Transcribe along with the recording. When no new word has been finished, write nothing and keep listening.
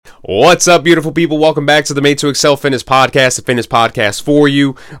What's up, beautiful people? Welcome back to the Made to Excel Fitness Podcast, the fitness podcast for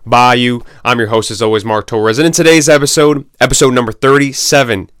you, by you. I'm your host, as always, Mark Torres. And in today's episode number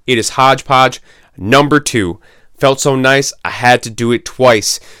 37, it is Hodge, Podge, number 2. Felt so nice, I had to do it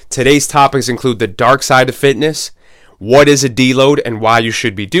twice. Today's topics include the dark side of fitness, what is a deload and why you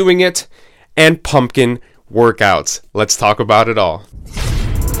should be doing it, and pumpkin workouts. Let's talk about it all.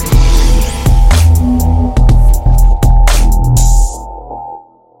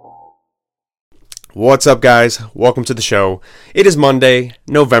 What's up, guys? Welcome to the show. It is Monday,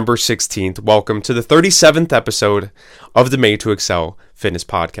 November 16th. Welcome to the 37th episode of the Made to Excel Fitness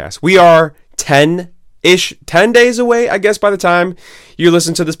Podcast. We are 10 days away, I guess, by the time you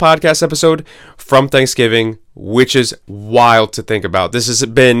listen to this podcast episode from Thanksgiving, which is wild to think about. This has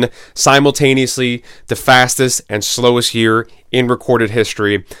been simultaneously the fastest and slowest year in recorded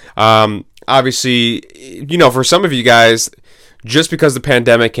history. Obviously, for some of you guys, just because the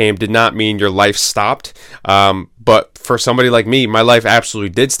pandemic came did not mean your life stopped. But for somebody like me, my life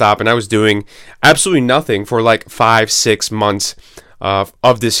absolutely did stop, and I was doing absolutely nothing for like 5-6 months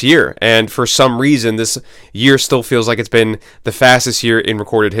of this year. And for some reason, this year still feels like it's been the fastest year in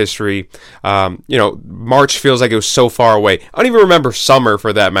recorded history. March feels like it was so far away. I don't even remember summer,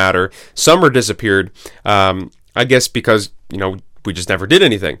 for that matter. Summer disappeared, I guess because, we just never did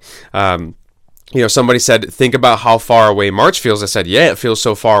anything. Somebody said, think about how far away March feels. I said, yeah, it feels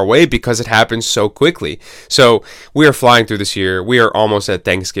so far away because it happens so quickly. So we are flying through this year. We are almost at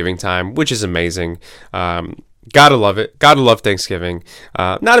Thanksgiving time, which is amazing. Gotta love it. Gotta love Thanksgiving.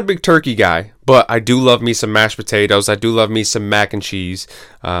 Not a big turkey guy, but I do love me some mashed potatoes. I do love me some mac and cheese.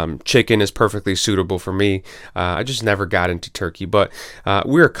 Chicken is perfectly suitable for me. I just never got into turkey, but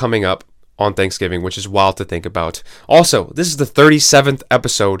we are coming up on Thanksgiving, which is wild to think about. Also, this is the 37th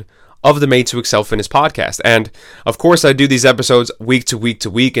episode of the Made to Excel Fitness Podcast. And of course, I do these episodes week to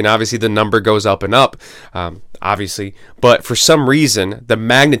week, and obviously the number goes up and up, obviously. But for some reason, the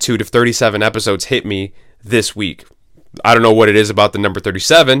magnitude of 37 episodes hit me this week. I don't know what it is about the number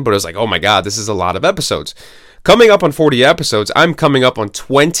 37, but it was like, oh my God, this is a lot of episodes. Coming up on 40 episodes, I'm coming up on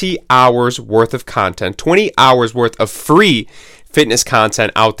 20 hours worth of content, 20 hours worth of free fitness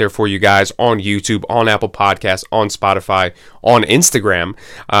content out there for you guys on YouTube, on Apple Podcasts, on Spotify, on Instagram,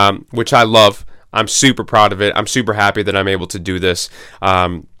 which I love. I'm super proud of it. I'm super happy that I'm able to do this.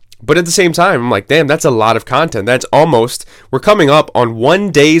 But at the same time, I'm like, damn, that's a lot of content. We're coming up on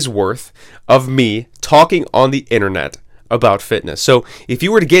 1 day's worth of me talking on the internet about fitness. So if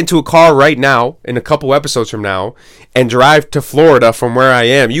you were to get into a car right now, in a couple episodes from now, and drive to Florida from where I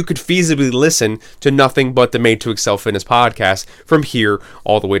am, you could feasibly listen to nothing but the Made to Excel Fitness Podcast from here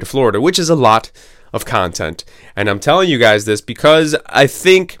all the way to Florida, which is a lot of content. And I'm telling you guys this because I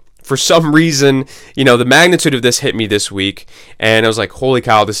think for some reason, the magnitude of this hit me this week, and I was like, holy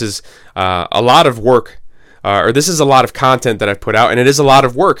cow, this is a lot of work, or this is a lot of content that I've put out, and it is a lot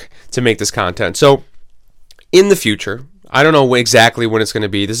of work to make this content. So in the future, I don't know exactly when it's going to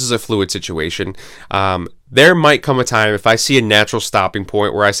be. This is a fluid situation. There might come a time if I see a natural stopping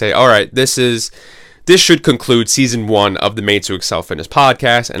point where I say, all right, this should conclude season 1 of the Made to Excel Fitness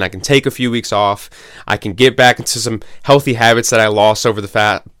Podcast, and I can take a few weeks off. I can get back into some healthy habits that I lost over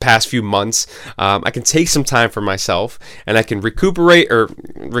the past few months. I can take some time for myself, and I can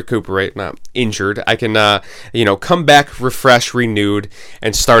recuperate, not injured. I can, come back refreshed, renewed,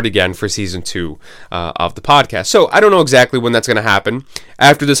 and start again for season 2 of the podcast. So I don't know exactly when that's going to happen.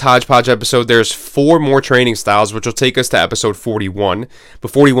 After this Hodgepodge episode, there's 4 more training styles, which will take us to episode 41.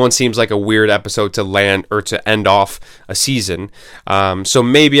 But 41 seems like a weird episode to land or to end off a season. So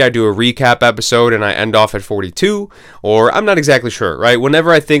maybe I do a recap episode and I end off at 42, or I'm not exactly sure, right?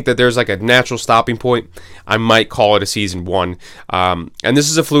 Whenever I think that there's like a natural stopping point, I might call it a season 1. And this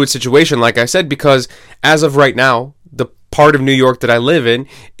is a fluid situation, like I said, because as of right now, the part of New York that I live in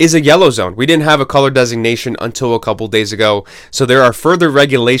is a yellow zone. We didn't have a color designation until a couple days ago, so there are further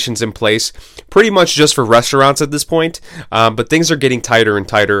regulations in place, pretty much just for restaurants at this point, but things are getting tighter and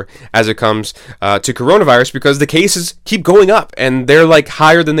tighter as it comes to coronavirus because the cases keep going up, and they're like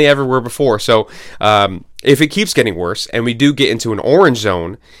higher than they ever were before. So if it keeps getting worse and we do get into an orange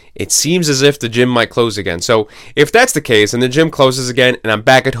zone, it seems as if the gym might close again. So if that's the case and the gym closes again and I'm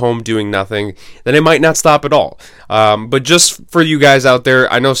back at home doing nothing, then it might not stop at all. But just for you guys out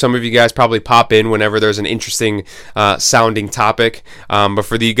there, I know some of you guys probably pop in whenever there's an interesting sounding topic. But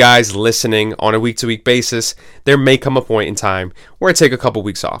for the guys listening on a week-to-week basis, there may come a point in time where I take a couple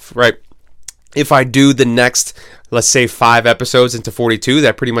weeks off, right? if I do the next, let's say 5 episodes into 42,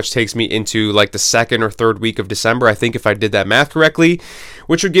 that pretty much takes me into like the second or third week of December. I think if I did that math correctly,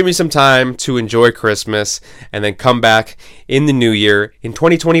 which would give me some time to enjoy Christmas and then come back in the new year in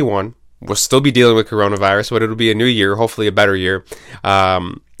 2021. We'll still be dealing with coronavirus, but it'll be a new year, hopefully a better year.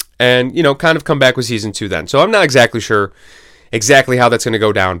 And, kind of come back with season 2 then. So I'm not exactly sure exactly how that's going to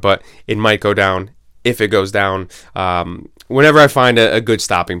go down, but it might go down if it goes down. Whenever I find a good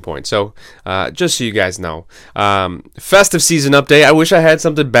stopping point. So just so you guys know. Festive season update. I wish I had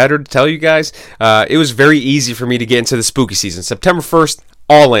something better to tell you guys. It was very easy for me to get into the spooky season. September 1st,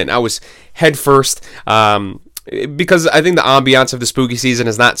 all in. I was head first. Because I think the ambiance of the spooky season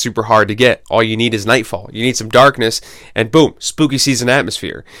is not super hard to get. All you need is nightfall. You need some darkness, and boom, spooky season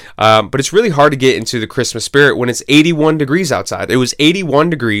atmosphere. But it's really hard to get into the Christmas spirit when it's 81 degrees outside. It was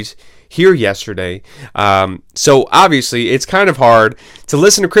 81 degrees here yesterday. So obviously it's kind of hard to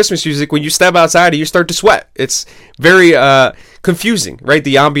listen to Christmas music when you step outside and you start to sweat. It's very confusing, right?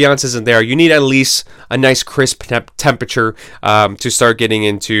 The ambiance isn't there. You need at least a nice crisp temperature to start getting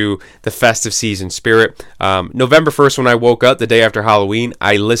into the festive season spirit. November 1st, when I woke up the day after Halloween,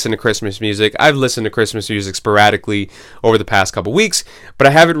 I listened to Christmas music. I've listened to Christmas music sporadically over the past couple weeks, but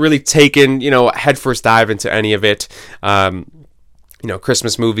I haven't really taken, a headfirst dive into any of it.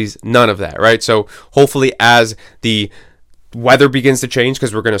 Christmas movies, none of that, right? So hopefully as the weather begins to change,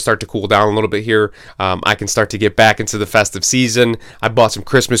 because we're going to start to cool down a little bit here, I can start to get back into the festive season. I bought some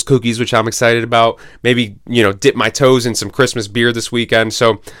Christmas cookies, which I'm excited about. Maybe, dip my toes in some Christmas beer this weekend.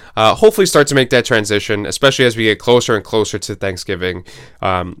 So hopefully start to make that transition, especially as we get closer and closer to Thanksgiving.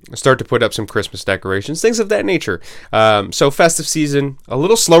 Start to put up some Christmas decorations, things of that nature. So festive season, a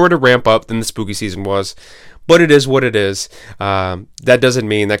little slower to ramp up than the spooky season was. But it is what it is. That doesn't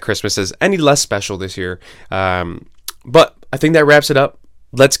mean that Christmas is any less special this year. But I think that wraps it up.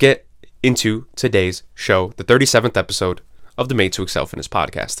 Let's get into today's show, the 37th episode of the Made to Excel Fitness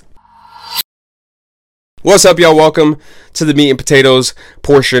podcast. What's up, y'all? Welcome to the meat and potatoes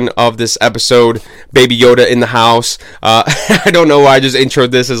portion of this episode. Baby Yoda in the house. I don't know why I just introed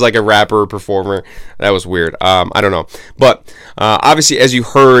this as like a rapper or performer. That was weird. I don't know. But obviously, as you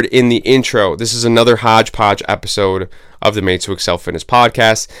heard in the intro, this is another hodgepodge episode of the Made to Excel Fitness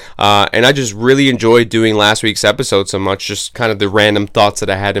podcast. And I just really enjoyed doing last week's episode so much, just kind of the random thoughts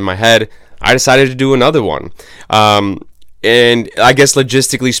that I had in my head. I decided to do another one. And I guess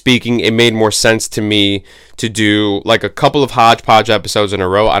logistically speaking, it made more sense to me to do like a couple of hodgepodge episodes in a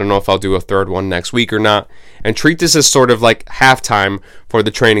row. I don't know if I'll do a third one next week or not. And treat this as sort of like halftime for the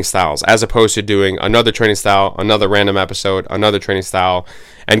training styles, as opposed to doing another training style, another random episode, another training style,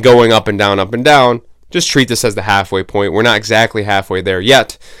 and going up and down, up and down. Just treat this as the halfway point. We're not exactly halfway there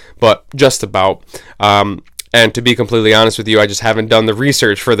yet, but just about. And to be completely honest with you, I just haven't done the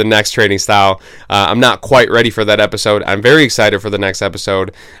research for the next training style. I'm not quite ready for that episode. I'm very excited for the next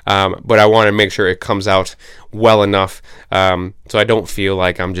episode, but I want to make sure it comes out well enough so I don't feel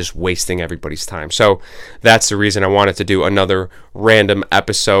like I'm just wasting everybody's time. So that's the reason I wanted to do another random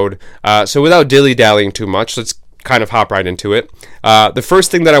episode. So without dilly-dallying too much, let's kind of hop right into it. The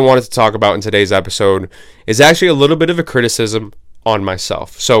first thing that I wanted to talk about in today's episode is actually a little bit of a criticism on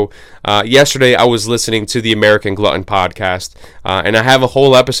myself. So yesterday I was listening to the American Glutton podcast, and I have a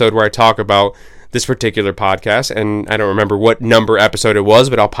whole episode where I talk about this particular podcast, and I don't remember what number episode it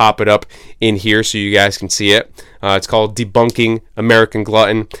was, but I'll pop it up in here so you guys can see it. It's called Debunking American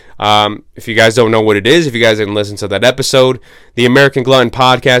Glutton. If you guys don't know what it is, if you guys didn't listen to that episode, the American Glutton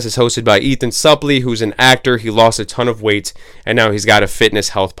podcast is hosted by Ethan Suppley, who's an actor. He lost a ton of weight, and now he's got a fitness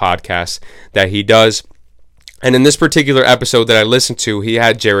health podcast that he does. And in this particular episode that I listened to, he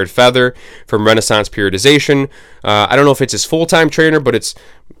had Jared Feather from Renaissance Periodization. I don't know if it's his full-time trainer, but it's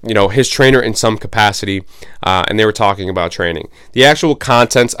his trainer in some capacity, and they were talking about training. The actual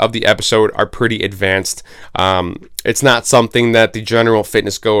contents of the episode are pretty advanced. It's not something that the general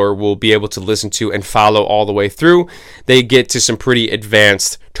fitness goer will be able to listen to and follow all the way through. They get to some pretty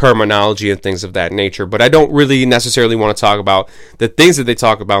advanced terminology and things of that nature, but I don't really necessarily want to talk about the things that they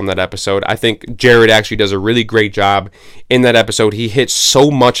talk about in that episode. I think Jared actually does a really great job in that episode. He hits so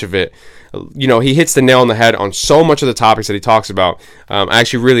much of it. He hits the nail on the head on so much of the topics that he talks about. I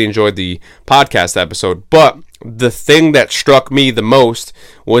actually really enjoyed the podcast episode, but the thing that struck me the most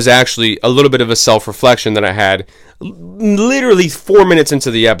was actually a little bit of a self-reflection that I had literally 4 minutes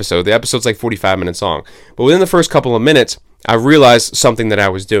into the episode. The episode's like 45 minutes long, but within the first couple of minutes, I realized something that I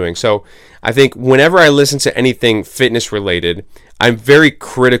was doing. So I think whenever I listen to anything fitness related, I'm very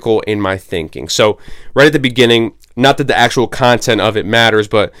critical in my thinking. So right at the beginning, not that the actual content of it matters,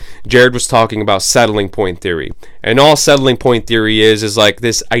 but Jared was talking about settling point theory. And all settling point theory is like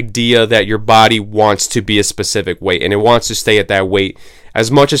this idea that your body wants to be a specific weight, and it wants to stay at that weight as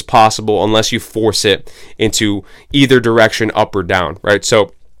much as possible unless you force it into either direction, up or down, right?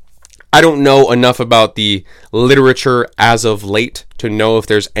 So I don't know enough about the literature as of late to know if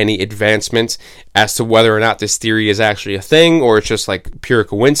there's any advancements as to whether or not this theory is actually a thing, or it's just like pure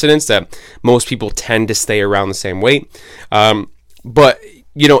coincidence that most people tend to stay around the same weight. But,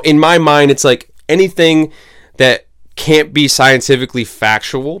 in my mind, it's like anything that can't be scientifically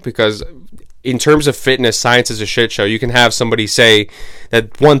factual, because in terms of fitness, science is a shit show. You can have somebody say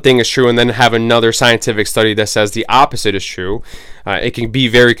that one thing is true and then have another scientific study that says the opposite is true. It can be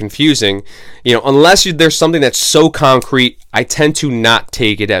very confusing. Unless there's something that's so concrete, I tend to not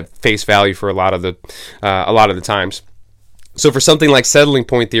take it at face value for a lot of the times. So for something like settling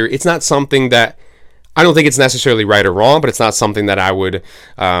point theory, it's not something that I don't think it's necessarily right or wrong, but it's not something that I would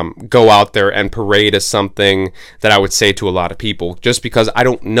go out there and parade as something that I would say to a lot of people, just because I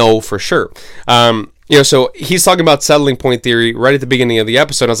don't know for sure. So he's talking about settling point theory right at the beginning of the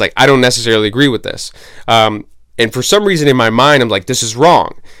episode. I was like, I don't necessarily agree with this. And for some reason in my mind, I'm like, this is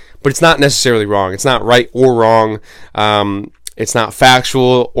wrong. But it's not necessarily wrong. It's not right or wrong. It's not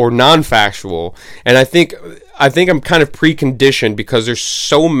factual or non-factual. And I think I'm kind of preconditioned because there's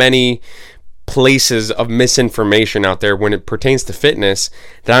so many places of misinformation out there when it pertains to fitness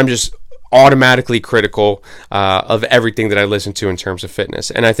that I'm just automatically critical of everything that I listen to in terms of fitness.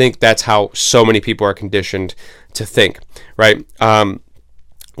 And I think that's how so many people are conditioned to think, right?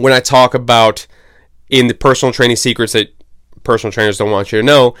 When I talk about in the personal training secrets that personal trainers don't want you to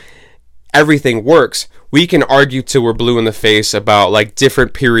know, everything works. We can argue till we're blue in the face about like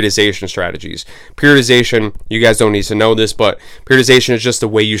different periodization strategies. Periodization, you guys don't need to know this, but periodization is just the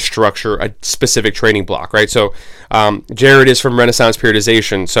way you structure a specific training block, right? So Jared is from Renaissance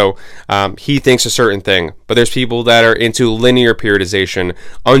periodization, so he thinks a certain thing, but there's people that are into linear periodization,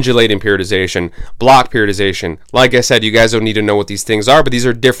 undulating periodization, block periodization. Like I said, you guys don't need to know what these things are, but these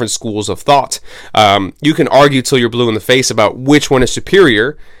are different schools of thought. You can argue till you're blue in the face about which one is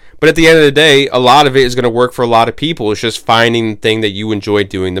superior, but at the end of the day, a lot of it is going to work for a lot of people. It's just finding the thing that you enjoy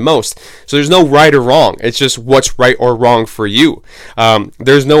doing the most. So there's no right or wrong. It's just what's right or wrong for you.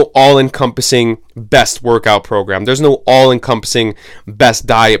 There's no all-encompassing best workout program. There's no all-encompassing best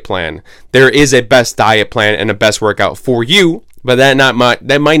diet plan. There is a best diet plan and a best workout for you, but that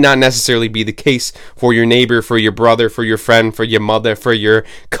might not necessarily be the case for your neighbor, for your brother, for your friend, for your mother, for your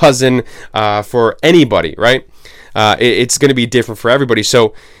cousin, for anybody, right? It's going to be different for everybody.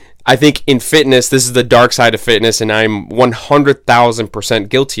 So I think in fitness, this is the dark side of fitness, and I'm 100,000%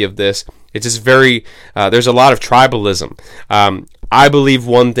 guilty of this. It's just there's a lot of tribalism. I believe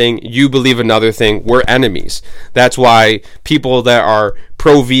one thing, you believe another thing, we're enemies. That's why people that are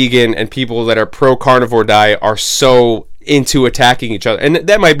pro-vegan and people that are pro-carnivore diet are so into attacking each other. And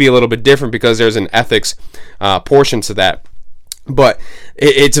that might be a little bit different because there's an ethics portion to that. But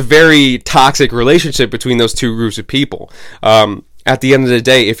it's a very toxic relationship between those two groups of people. At the end of the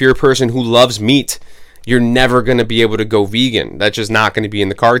day, if you're a person who loves meat, you're never going to be able to go vegan. That's just not going to be in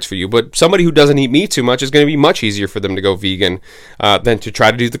the cards for you. But somebody who doesn't eat meat too much is going to be much easier for them to go vegan than to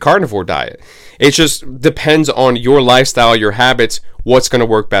try to do the carnivore diet. It just depends on your lifestyle, your habits, what's going to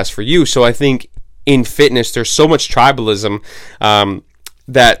work best for you. So I think in fitness, there's so much tribalism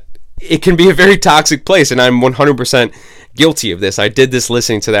that it can be a very toxic place. And I'm 100% guilty of this. I did this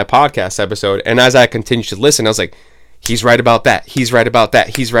listening to that podcast episode. And as I continued to listen, I was like, he's right about that. He's right about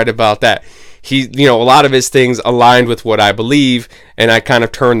that. He's right about that. A lot of his things aligned with what I believe, and I kind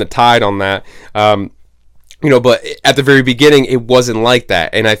of turned the tide on that. But at the very beginning, it wasn't like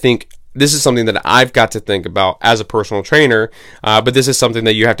that. And I think this is something that I've got to think about as a personal trainer, but this is something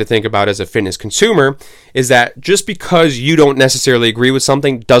that you have to think about as a fitness consumer, is that just because you don't necessarily agree with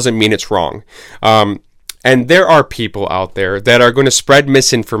something doesn't mean it's wrong. And there are people out there that are going to spread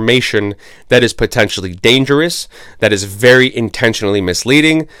misinformation that is potentially dangerous, that is very intentionally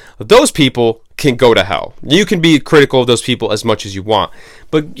misleading. Those people can go to hell. You can be critical of those people as much as you want.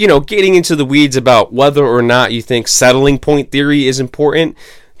 But, getting into the weeds about whether or not you think settling point theory is important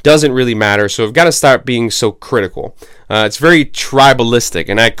doesn't really matter. So I've got to start being so critical. It's very tribalistic,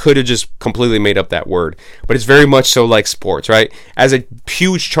 and I could have just completely made up that word, but it's very much so like sports, right? As a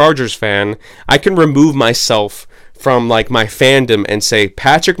huge Chargers fan, I can remove myself from like my fandom and say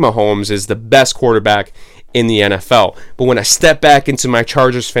Patrick Mahomes is the best quarterback in the NFL. But when I step back into my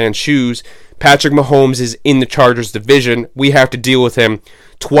Chargers fan shoes, Patrick Mahomes is in the Chargers division. We have to deal with him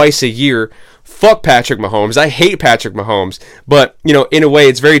twice a year. Fuck Patrick Mahomes. I hate Patrick Mahomes. But, in a way,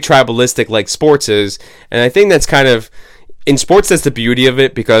 it's very tribalistic like sports is. And I think that's kind of, in sports, that's the beauty of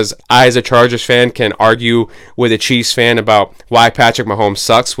it, because I, as a Chargers fan, can argue with a Chiefs fan about why Patrick Mahomes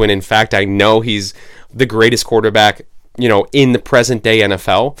sucks when, in fact, I know he's the greatest quarterback, in the present day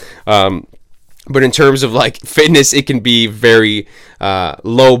NFL. But in terms of like fitness, it can be very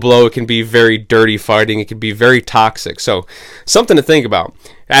low blow. It can be very dirty fighting. It can be very toxic. So something to think about.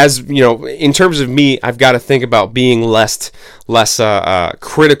 As in terms of me, I've got to think about being less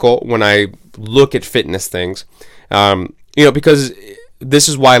critical when I look at fitness things. Because this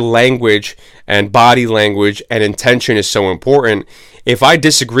is why language and body language and intention is so important. If I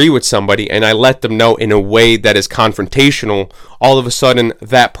disagree with somebody and I let them know in a way that is confrontational, all of a sudden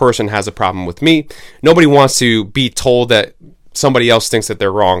that person has a problem with me. Nobody wants to be told that somebody else thinks that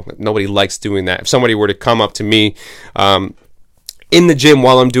they're wrong. Nobody likes doing that. If somebody were to come up to me in the gym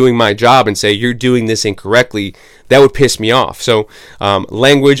while I'm doing my job and say, you're doing this incorrectly, that would piss me off. So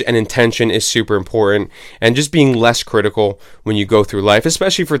language and intention is super important, and just being less critical when you go through life,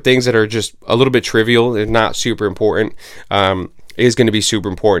 especially for things that are just a little bit trivial, they're not super important, is going to be super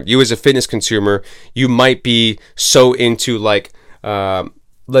important. You as a fitness consumer, you might be so into like,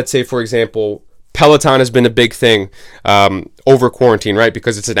 let's say for example, Peloton has been a big thing over quarantine, right?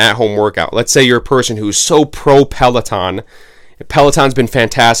 Because it's an at-home workout. Let's say you're a person who's so pro Peloton. Peloton's been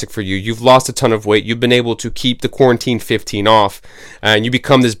fantastic for you. You've lost a ton of weight. You've been able to keep the quarantine 15 off, and you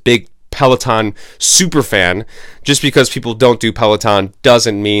become this big Peloton super fan. Just because people don't do Peloton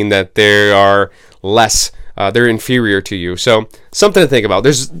doesn't mean that they are less, they're inferior to you. So something to think about.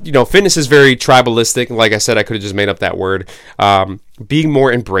 There's, fitness is very tribalistic. Like I said, I could have just made up that word. Being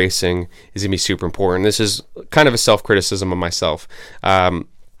more embracing is going to be super important. This is kind of a self-criticism of myself.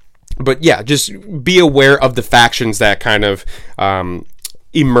 But yeah, just be aware of the factions that kind of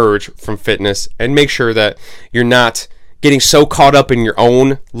emerge from fitness, and make sure that you're not getting so caught up in your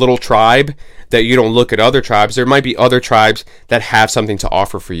own little tribe that you don't look at other tribes. There might be other tribes that have something to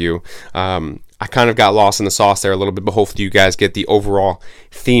offer for you. I kind of got lost in the sauce there a little bit, but hopefully you guys get the overall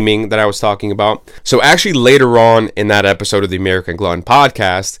theming that I was talking about. So actually later on in that episode of the American Glutton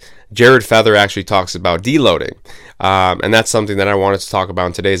podcast, Jared Feather actually talks about deloading. And that's something that I wanted to talk about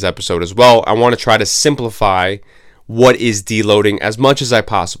in today's episode as well. I want to try to simplify what is deloading as much as I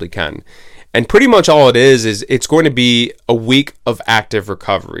possibly can. And pretty much all it is it's going to be a week of active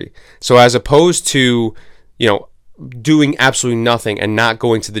recovery. So as opposed to, doing absolutely nothing and not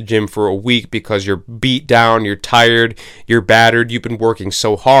going to the gym for a week because you're beat down, you're tired, you're battered, you've been working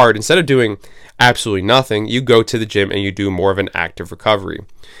so hard, instead of doing absolutely nothing, you go to the gym and you do more of an active recovery.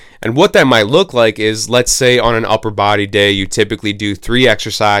 And what that might look like is, let's say on an upper body day, you typically do 3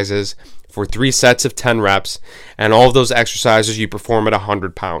 exercises for 3 sets of 10 reps, and all of those exercises you perform at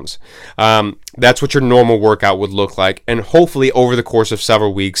 100 pounds. That's what your normal workout would look like, and hopefully over the course of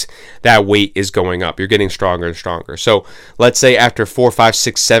several weeks, that weight is going up. You're getting stronger and stronger. So let's say after 4, 5,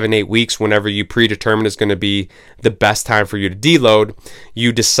 6, 7, 8 weeks, whenever you predetermine is going to be the best time for you to deload,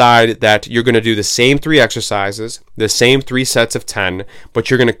 you decide that you're going to do the same 3 exercises, the same 3 sets of 10, but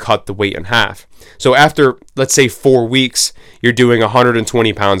you're going to cut the weight in half. So after, let's say 4 weeks, you're doing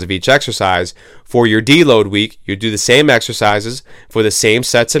 120 pounds of each exercise. For your deload week, you do the same exercises for the same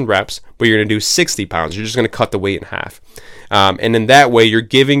sets and reps, but you're going to do 60 pounds. You're just going to cut the weight in half. And in that way, you're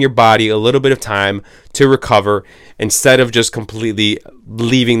giving your body a little bit of time to recover instead of just completely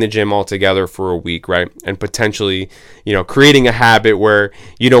leaving the gym altogether for a week, right? And potentially, creating a habit where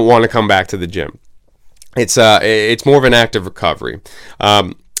you don't want to come back to the gym. It's more of an active recovery.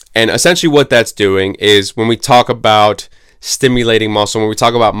 And essentially what that's doing is, when we talk about stimulating muscle, when we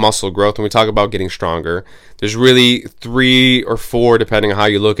talk about muscle growth, when we talk about getting stronger, there's really 3 or 4, depending on how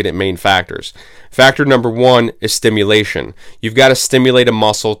you look at it, main factors. Factor number 1 is stimulation. You've got to stimulate a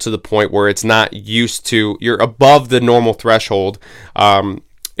muscle to the point where it's not used to, you're above the normal threshold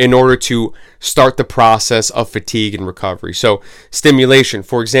in order to start the process of fatigue and recovery. So stimulation,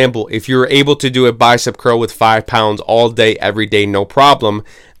 for example, if you're able to do a bicep curl with 5 pounds all day, every day, no problem,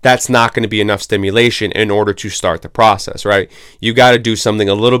 that's not going to be enough stimulation in order to start the process, right? You got to do something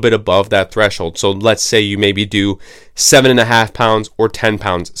a little bit above that threshold. So let's say you maybe do 7.5 pounds or 10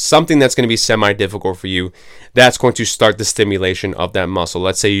 pounds, something that's going to be semi-difficult for you. That's going to start the stimulation of that muscle.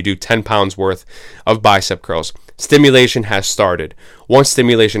 Let's say you do 10 pounds worth of bicep curls. Stimulation has started. Once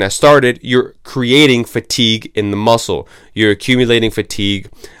stimulation has started, you're creating fatigue in the muscle. You're accumulating fatigue.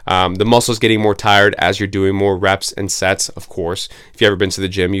 The muscle's getting more tired as you're doing more reps and sets, of course. If you've ever been to the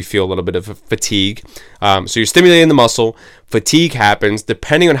gym, you feel a little bit of fatigue. So you're stimulating the muscle. fatigue happens.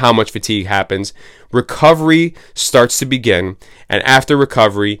 Depending on how much fatigue happens, recovery starts to begin. And after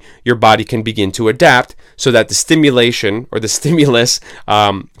recovery, your body can begin to adapt so that the stimulation or the stimulus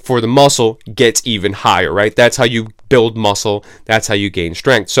for the muscle gets even higher, right? That's how you build muscle. That's how you gain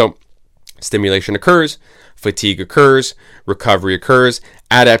strength. So stimulation occurs, fatigue occurs, recovery occurs.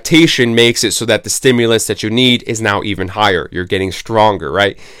 Adaptation makes it so that the stimulus that you need is now even higher. You're getting stronger,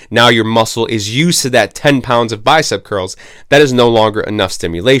 right? Now your muscle is used to that 10 pounds of bicep curls. That is no longer enough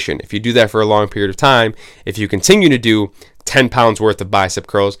stimulation. If you do that for a long period of time, if you continue to do 10 pounds worth of bicep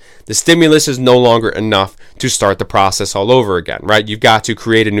curls, the stimulus is no longer enough to start the process all over again, right? You've got to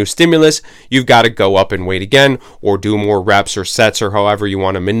create a new stimulus. You've got to go up and weight again, or do more reps or sets, or however you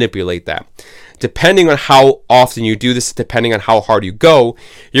want to manipulate that. Depending on how often you do this, depending on how hard you go,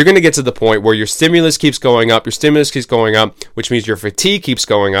 you're going to get to the point where your stimulus keeps going up, which means your fatigue keeps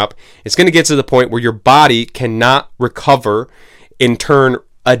going up. It's going to get to the point where your body cannot recover, in turn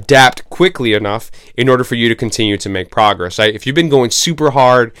adapt quickly enough in order for you to continue to make progress, right? If you've been going super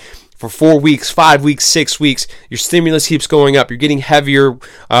hard for 4 weeks, 5 weeks, 6 weeks, your stimulus keeps going up, you're getting heavier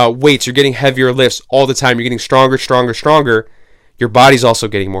weights, you're getting heavier lifts all the time, you're getting stronger, your body's also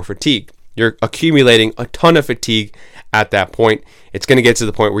getting more fatigued. You're accumulating a ton of fatigue at that point. It's going to get to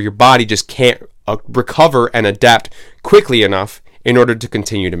the point where your body just can't recover and adapt quickly enough in order to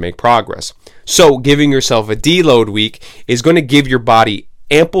continue to make progress. So giving yourself a deload week is going to give your body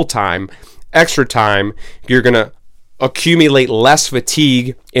ample time, extra time. You're going to accumulate less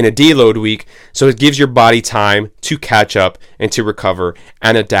fatigue in a deload week, so it gives your body time to catch up and to recover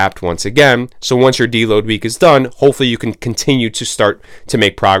and adapt once again. So once your deload week is done, hopefully you can continue to start to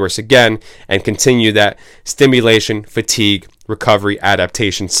make progress again and continue that stimulation, fatigue, recovery,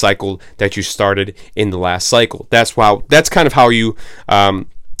 adaptation cycle that you started in the last cycle. That's kind of how you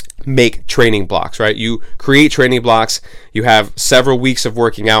make training blocks, right? You create training blocks, you have several weeks of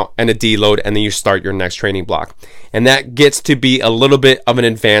working out and a deload, and then you start your next training block. And that gets to be a little bit of an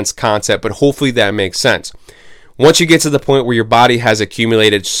advanced concept, but hopefully that makes sense. Once you get to the point where your body has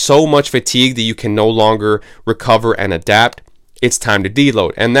accumulated so much fatigue that you can no longer recover and adapt, it's time to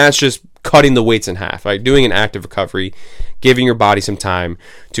deload. And that's just cutting the weights in half, right? Doing an active recovery, giving your body some time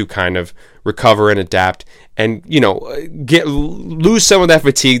to kind of recover and adapt, and lose some of that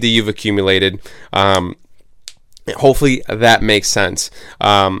fatigue that you've accumulated. Hopefully that makes sense.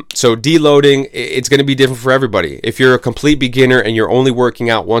 So deloading, it's going to be different for everybody. If you're a complete beginner and you're only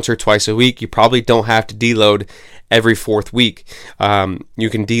working out once or twice a week, you probably don't have to deload every fourth week. You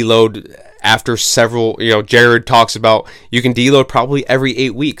can deload after several, Jared talks about you can deload probably every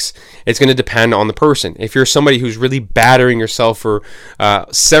 8 weeks. It's going to depend on the person. If you're somebody who's really battering yourself for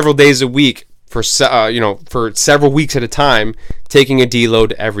several days a week, for several weeks at a time, taking a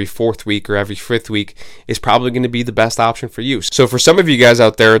deload every fourth week or every fifth week is probably going to be the best option for you. So for some of you guys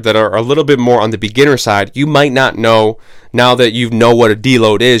out there that are a little bit more on the beginner side, you might not know, now that you know what a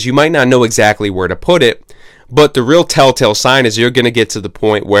deload is, you might not know exactly where to put it. But the real telltale sign is you're going to get to the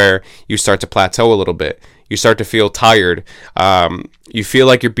point where you start to plateau a little bit. You start to feel tired. You feel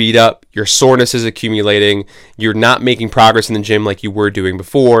like you're beat up. Your soreness is accumulating. You're not making progress in the gym like you were doing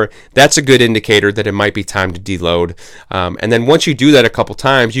before. That's a good indicator that it might be time to deload. And then once you do that a couple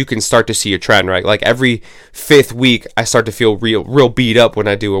times, you can start to see a trend, right? Like every fifth week, I start to feel real beat up when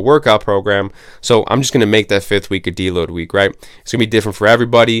I do a workout program. So I'm just going to make that fifth week a deload week, right? It's going to be different for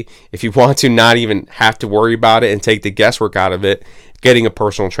everybody. If you want to not even have to worry about it and take the guesswork out of it, getting a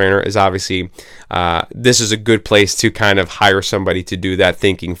personal trainer is obviously, this is a good place to kind of hire somebody to do that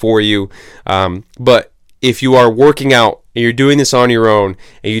thinking for you. But if you are working out and you're doing this on your own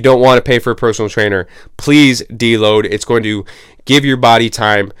and you don't want to pay for a personal trainer, please deload. It's going to give your body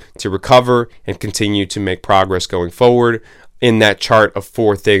time to recover and continue to make progress going forward in that chart of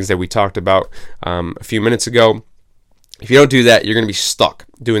 4 things that we talked about a few minutes ago. If you don't do that, you're going to be stuck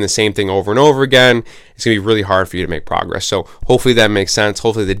doing the same thing over and over again. It's going to be really hard for you to make progress. So hopefully that makes sense.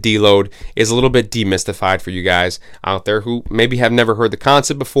 Hopefully the deload is a little bit demystified for you guys out there who maybe have never heard the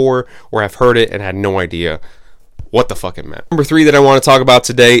concept before or have heard it and had no idea what the fuck it meant. Number 3 that I want to talk about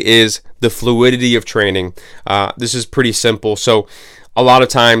today is the fluidity of training. This is pretty simple. So a lot of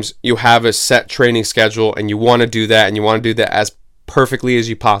times you have a set training schedule and you want to do that, and you want to do that as perfectly as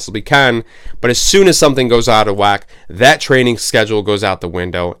you possibly can, but as soon as something goes out of whack, that training schedule goes out the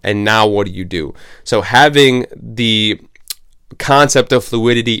window, and now what do? So having the concept of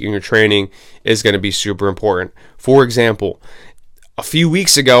fluidity in your training is going to be super important. For example, a few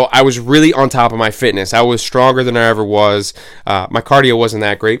weeks ago, I was really on top of my fitness. I was stronger than I ever was. My cardio wasn't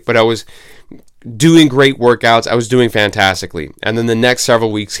that great, but I was doing great workouts. I was doing fantastically. And then the next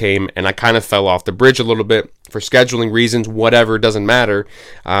several weeks came and I kind of fell off the bridge a little bit. for scheduling reasons, whatever, doesn't matter.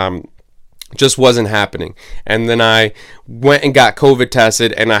 Just wasn't happening. And then I went and got COVID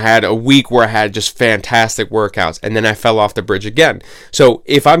tested, and I had a week where I had just fantastic workouts, and then I fell off the bridge again. So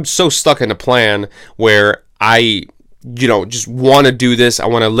if I'm so stuck in a plan where I just want to do this, I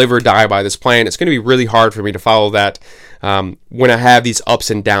want to live or die by this plan, it's going to be really hard for me to follow that when I have these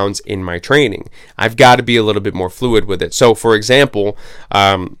ups and downs in my training. I've got to be a little bit more fluid with it. So for example,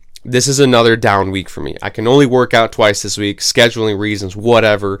 this is another down week for me. I can only work out twice this week, scheduling reasons,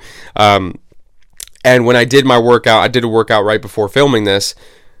 whatever. And when I did my workout, I did a workout right before filming this,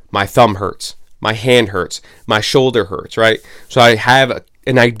 my thumb hurts, my hand hurts, my shoulder hurts, right? So I have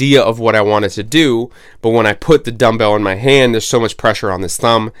an idea of what I wanted to do, but when I put the dumbbell in my hand, there's so much pressure on this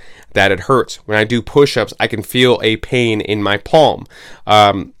thumb that it hurts. When I do push-ups, I can feel a pain in my palm.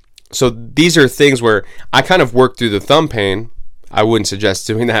 So these are things where I kind of work through the thumb pain. I wouldn't suggest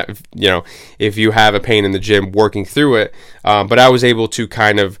doing that, if you have a pain in the gym, working through it. But I was able to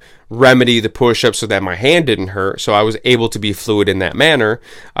kind of remedy the push-up so that my hand didn't hurt. So I was able to be fluid in that manner.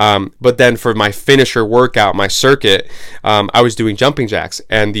 But then for my finisher workout, my circuit, I was doing jumping jacks.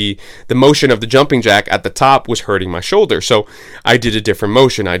 And the motion of the jumping jack at the top was hurting my shoulder. So I did a different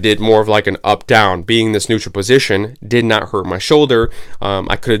motion. I did more of like an up-down. Being in this neutral position did not hurt my shoulder.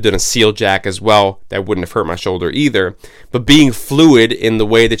 I could have done a seal jack as well. That wouldn't have hurt my shoulder either. But being fluid in the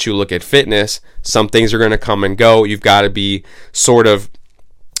way that you look at fitness, some things are going to come and go. You've got to be sort of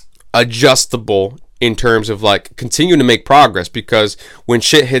adjustable in terms of like continuing to make progress, because when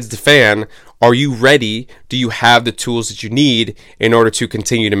shit hits the fan, are you ready? Do you have the tools that you need in order to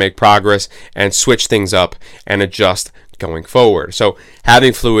continue to make progress and switch things up and adjust going forward? So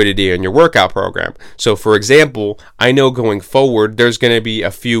having fluidity in your workout program. So for example, I know going forward there's going to be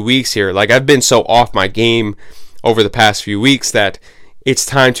a few weeks here, like I've been so off my game over the past few weeks that it's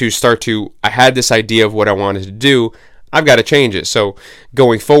time to I had this idea of what I wanted to do. I've got to change it. So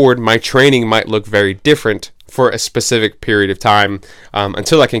going forward, my training might look very different for a specific period of time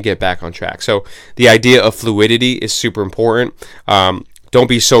until I can get back on track. So the idea of fluidity is super important. Don't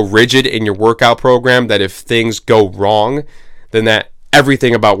be so rigid in your workout program that if things go wrong, then that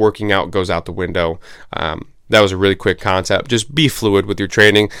everything about working out goes out the window. That was a really quick concept. Just be fluid with your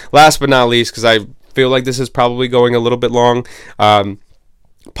training. Last but not least, because I feel like this is probably going a little bit long,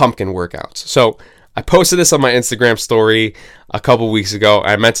 pumpkin workouts. So I posted this on my Instagram story a couple weeks ago.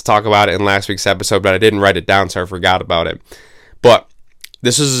 I meant to talk about it in last week's episode, but I didn't write it down, so I forgot about it. But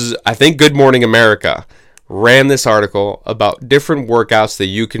this is, I think Good Morning America ran this article about different workouts that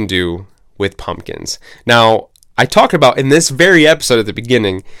you can do with pumpkins. Now, I talked about in this very episode at the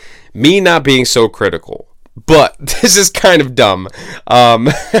beginning, me not being so critical, but this is kind of dumb.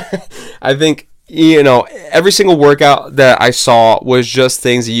 I think, every single workout that I saw was just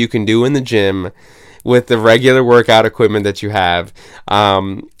things that you can do in the gym with the regular workout equipment that you have.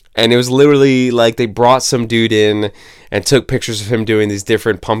 And it was literally like they brought some dude in and took pictures of him doing these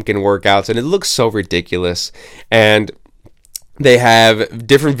different pumpkin workouts, and it looks so ridiculous. And they have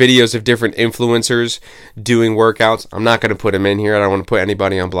different videos of different influencers doing workouts. I'm not going to put them in here. I don't want to put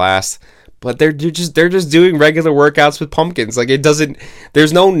anybody on blast. But they're just doing regular workouts with pumpkins. Like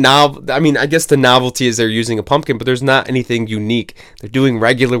there's no I mean, I guess the novelty is they're using a pumpkin, but there's not anything unique. They're doing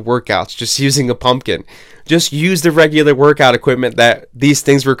regular workouts, just using a pumpkin. Just use the regular workout equipment that these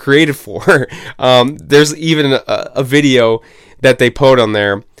things were created for. There's even a video that they put on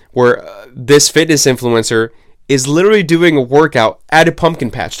there where this fitness influencer is literally doing a workout at a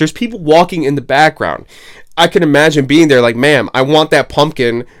pumpkin patch. There's people walking in the background. I can imagine being there like, ma'am, I want that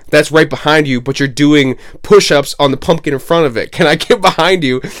pumpkin that's right behind you, but you're doing push-ups on the pumpkin in front of it. Can I get behind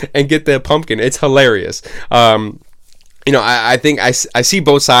you and get that pumpkin? It's hilarious. I think I see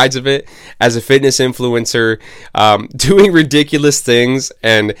both sides of it as a fitness influencer, doing ridiculous things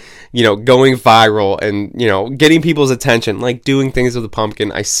and, going viral and, getting people's attention, like doing things with a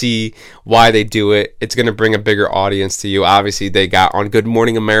pumpkin. I see why they do it. It's going to bring a bigger audience to you. Obviously, they got on Good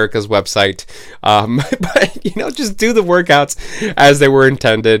Morning America's website. But, just do the workouts as they were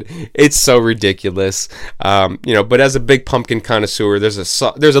intended. It's so ridiculous. But as a big pumpkin connoisseur, there's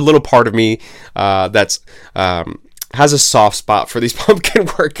a little part of me that's has a soft spot for these pumpkin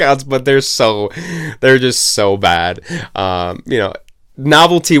workouts, but they're just so bad.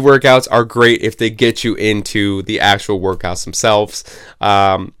 Novelty workouts are great if they get you into the actual workouts themselves.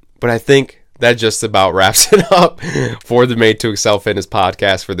 But I think that just about wraps it up for the Made to Excel Fitness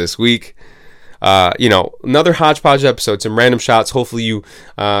podcast for this week. Another hodgepodge episode, some random shots. Hopefully you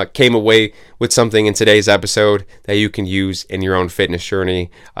came away with something in today's episode that you can use in your own fitness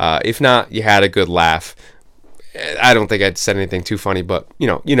journey. If not, you had a good laugh. I don't think I'd said anything too funny, but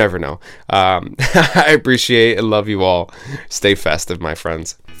you never know. I appreciate and love you all. Stay festive, my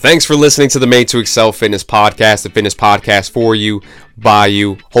friends. Thanks for listening to the Made to Excel Fitness Podcast, the fitness podcast for you, by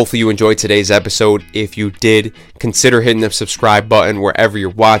you. Hopefully you enjoyed today's episode. If you did, consider hitting the subscribe button wherever you're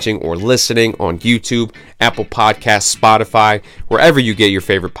watching or listening, on YouTube, Apple Podcasts, Spotify, wherever you get your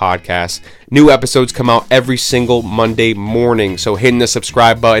favorite podcasts. New episodes come out every single Monday morning, so hitting the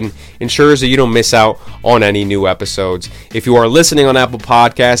subscribe button ensures that you don't miss out on any new episodes. If you are listening on Apple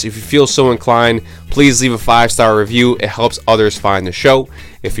Podcasts, if you feel so inclined, please leave a 5-star review. It helps others find the show.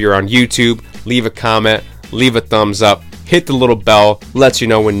 If you're on YouTube, leave a comment, leave a thumbs up, hit the little bell, lets you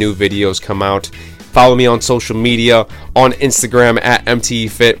know when new videos come out. Follow me on social media, on Instagram at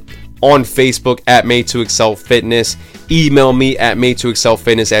MTEFit, on Facebook at Made to Excel Fitness. Email me at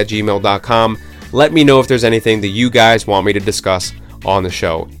madetoexcelfitness@gmail.com. Let me know if there's anything that you guys want me to discuss on the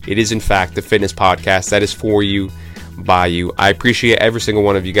show. It is, in fact, the fitness podcast that is for you, by you. I appreciate every single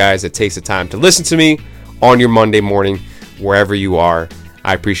one of you guys that takes the time to listen to me on your Monday morning, wherever you are.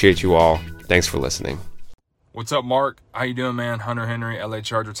 I appreciate you all. Thanks for listening. What's up, Mark? How you doing, man? Hunter Henry, LA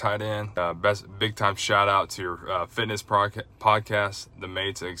Charger tight end. Best big time shout out to your fitness podcast, the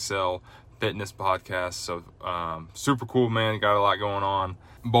Made to Excel Fitness Podcast. So super cool, man. Got a lot going on.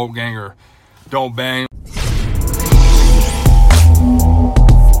 Bolt ganger, don't bang.